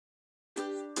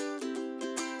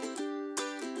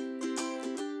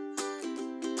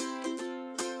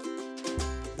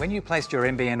When you placed your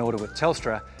NBN order with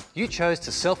Telstra, you chose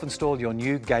to self-install your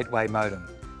new gateway modem.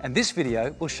 And this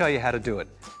video will show you how to do it.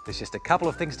 There's just a couple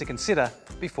of things to consider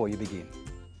before you begin.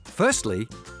 Firstly,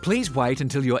 please wait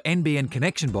until your NBN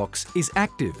connection box is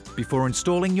active before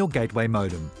installing your gateway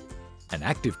modem. An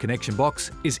active connection box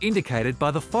is indicated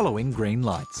by the following green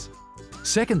lights.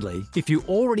 Secondly, if you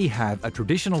already have a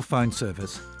traditional phone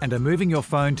service and are moving your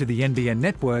phone to the NBN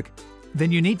network,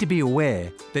 then you need to be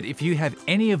aware that if you have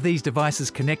any of these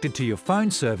devices connected to your phone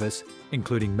service,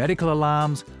 including medical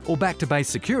alarms or back-to-base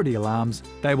security alarms,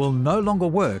 they will no longer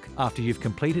work after you've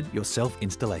completed your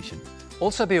self-installation.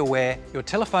 Also be aware your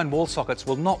telephone wall sockets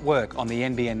will not work on the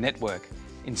NBN network.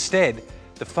 Instead,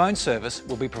 the phone service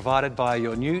will be provided via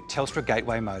your new Telstra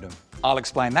gateway modem. I'll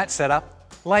explain that setup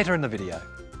later in the video.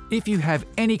 If you have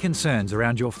any concerns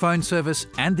around your phone service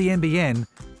and the NBN,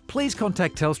 please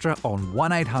contact Telstra on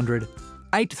 1800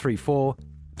 834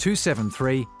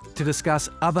 273 to discuss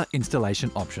other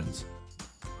installation options.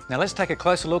 Now let's take a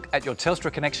closer look at your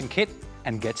Telstra Connection Kit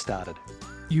and get started.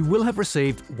 You will have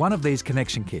received one of these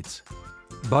connection kits.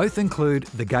 Both include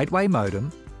the gateway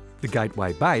modem, the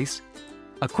gateway base,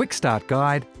 a quick start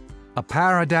guide, a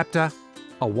power adapter,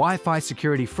 a Wi-Fi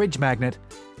security fridge magnet,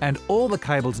 and all the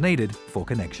cables needed for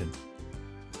connection.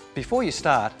 Before you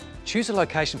start, choose a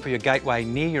location for your gateway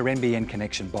near your NBN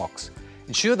connection box.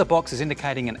 Ensure the box is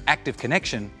indicating an active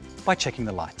connection by checking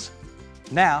the lights.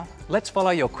 Now, let's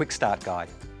follow your quick start guide.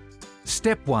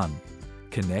 Step 1.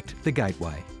 Connect the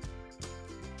gateway.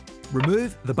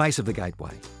 Remove the base of the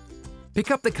gateway. Pick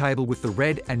up the cable with the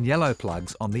red and yellow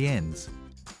plugs on the ends.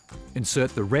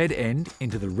 Insert the red end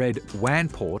into the red WAN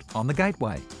port on the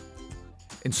gateway.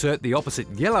 Insert the opposite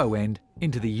yellow end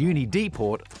into the Uni-D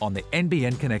port on the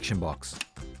NBN connection box.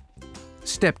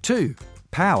 Step 2.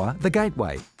 Power the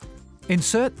gateway.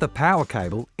 Insert the power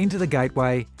cable into the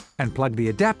gateway and plug the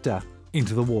adapter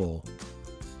into the wall.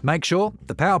 Make sure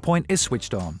the power point is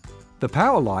switched on. The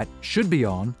power light should be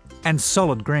on and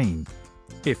solid green.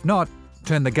 If not,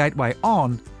 turn the gateway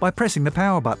on by pressing the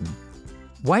power button.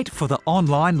 Wait for the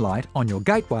online light on your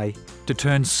gateway to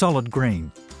turn solid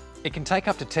green. It can take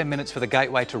up to 10 minutes for the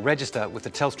gateway to register with the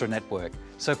Telstra network,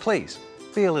 so please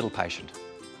be a little patient.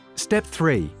 Step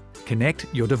 3. Connect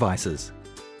your devices.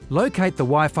 Locate the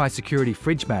Wi-Fi security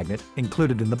fridge magnet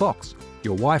included in the box.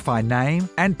 Your Wi-Fi name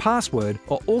and password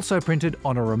are also printed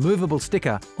on a removable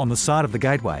sticker on the side of the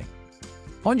gateway.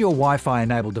 On your Wi-Fi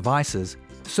enabled devices,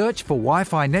 search for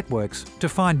Wi-Fi networks to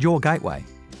find your gateway.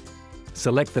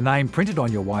 Select the name printed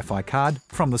on your Wi-Fi card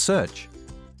from the search.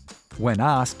 When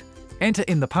asked, enter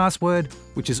in the password,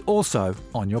 which is also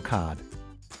on your card.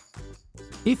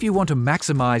 If you want to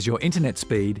maximise your internet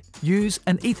speed, use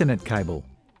an Ethernet cable.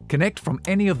 Connect from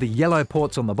any of the yellow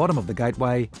ports on the bottom of the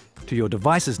gateway to your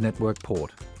device's network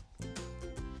port.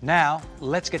 Now,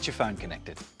 let's get your phone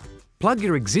connected. Plug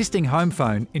your existing home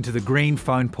phone into the green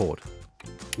phone port.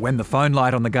 When the phone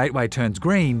light on the gateway turns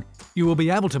green, you will be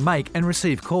able to make and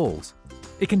receive calls.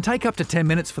 It can take up to 10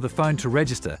 minutes for the phone to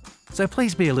register, so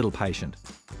please be a little patient.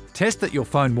 Test that your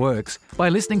phone works by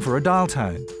listening for a dial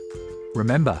tone.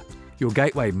 Remember, your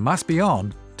gateway must be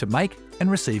on to make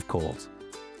and receive calls.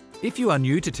 If you are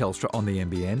new to Telstra on the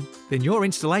NBN, then your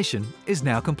installation is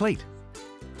now complete.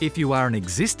 If you are an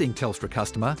existing Telstra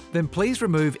customer, then please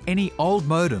remove any old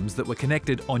modems that were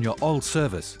connected on your old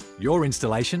service. Your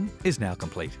installation is now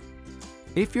complete.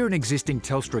 If you're an existing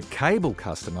Telstra cable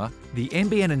customer, the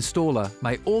NBN installer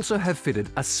may also have fitted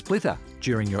a splitter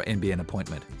during your NBN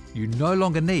appointment. You no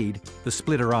longer need the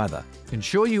splitter either.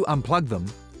 Ensure you unplug them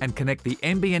and connect the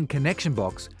NBN connection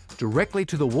box directly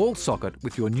to the wall socket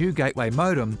with your new gateway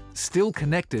modem still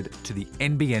connected to the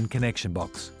NBN connection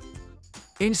box.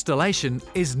 Installation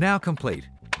is now complete,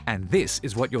 and this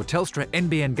is what your Telstra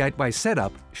NBN gateway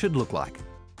setup should look like.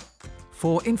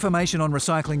 For information on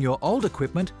recycling your old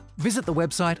equipment, visit the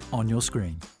website on your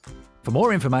screen. For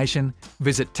more information,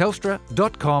 visit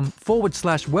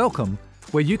telstra.com/welcome,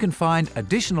 where you can find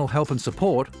additional help and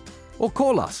support, or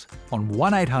call us on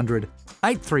 1800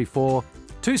 834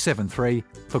 273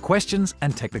 for questions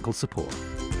and technical support.